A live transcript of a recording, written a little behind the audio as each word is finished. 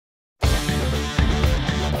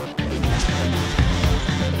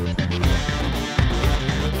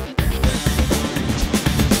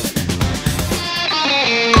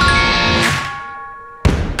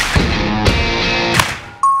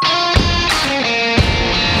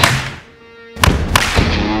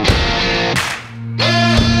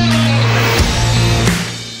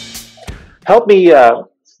help me,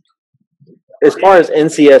 as far as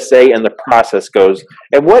NCSA and the process goes,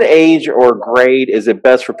 at what age or grade is it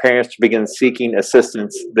best for parents to begin seeking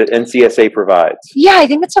assistance that NCSA provides? Yeah, I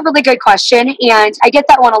think that's a really good question, and I get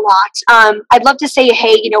that one a lot. I'd love to say,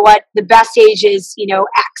 hey, you know what, the best age is,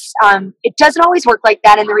 X. It doesn't always work like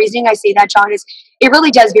that, and the reason I say that, John, is it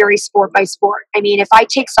really does vary sport by sport. I mean, if I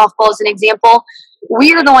take softball as an example,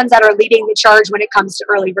 we are the ones that are leading the charge when it comes to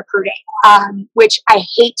early recruiting, which I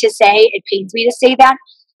hate to say, it pains me to say that,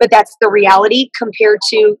 but that's the reality compared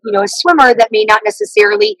to, a swimmer that may not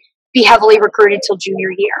necessarily be heavily recruited till junior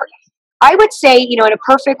year. I would say, in a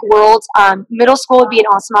perfect world, middle school would be an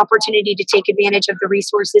awesome opportunity to take advantage of the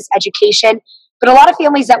resources, education. But a lot of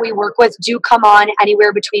families that we work with do come on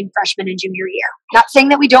anywhere between freshman and junior year. Not saying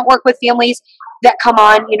that we don't work with families that come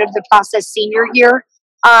on, to the process senior year.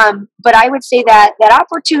 But I would say that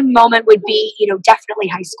opportune moment would be, definitely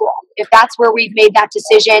high school. If that's where we've made that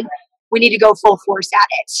decision, we need to go full force at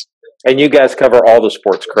it. And you guys cover all the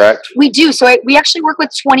sports, correct? We do. So we actually work with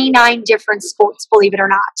 29 different sports, believe it or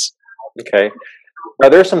not. Okay. Are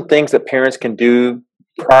there some things that parents can do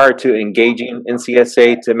prior to engaging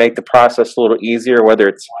NCSA to make the process a little easier, whether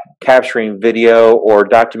it's capturing video or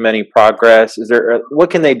documenting progress? What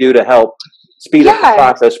can they do to help speed up the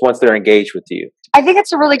process once they're engaged with you? I think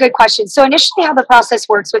it's a really good question. So initially how the process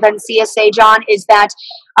works with NCSA, John, is that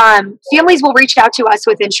families will reach out to us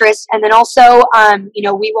with interest. And then also,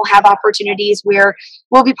 we will have opportunities where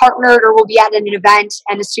we'll be partnered or we'll be at an event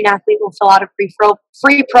and a student athlete will fill out a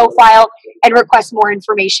free profile and request more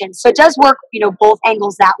information. So it does work, both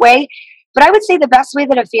angles that way. But I would say the best way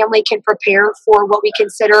that a family can prepare for what we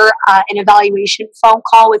consider an evaluation phone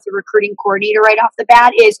call with the recruiting coordinator right off the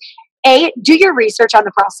bat is, A, do your research on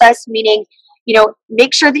the process, meaning,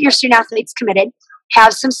 make sure that your student athlete's committed,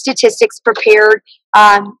 have some statistics prepared.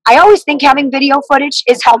 I always think having video footage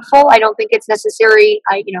is helpful. I don't think it's necessarily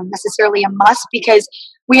a must because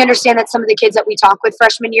we understand that some of the kids that we talk with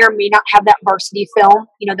freshman year may not have that varsity film,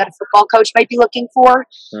 that a football coach might be looking for.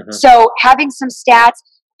 Mm-hmm. So having some stats,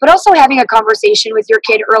 but also having a conversation with your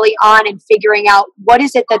kid early on and figuring out what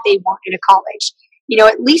is it that they want in a college.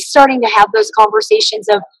 At least starting to have those conversations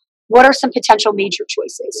of, what are some potential major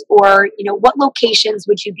choices? Or, what locations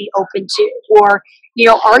would you be open to? Or,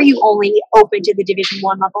 are you only open to the Division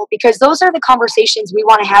I level? Because those are the conversations we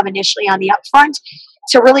want to have initially on the upfront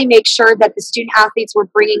to really make sure that the student athletes we're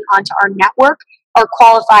bringing onto our network are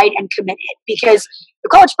qualified and committed. Because the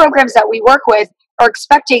college programs that we work with are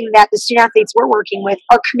expecting that the student athletes we're working with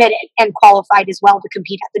are committed and qualified as well to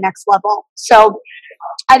compete at the next level. So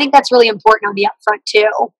I think that's really important on the upfront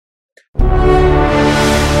too.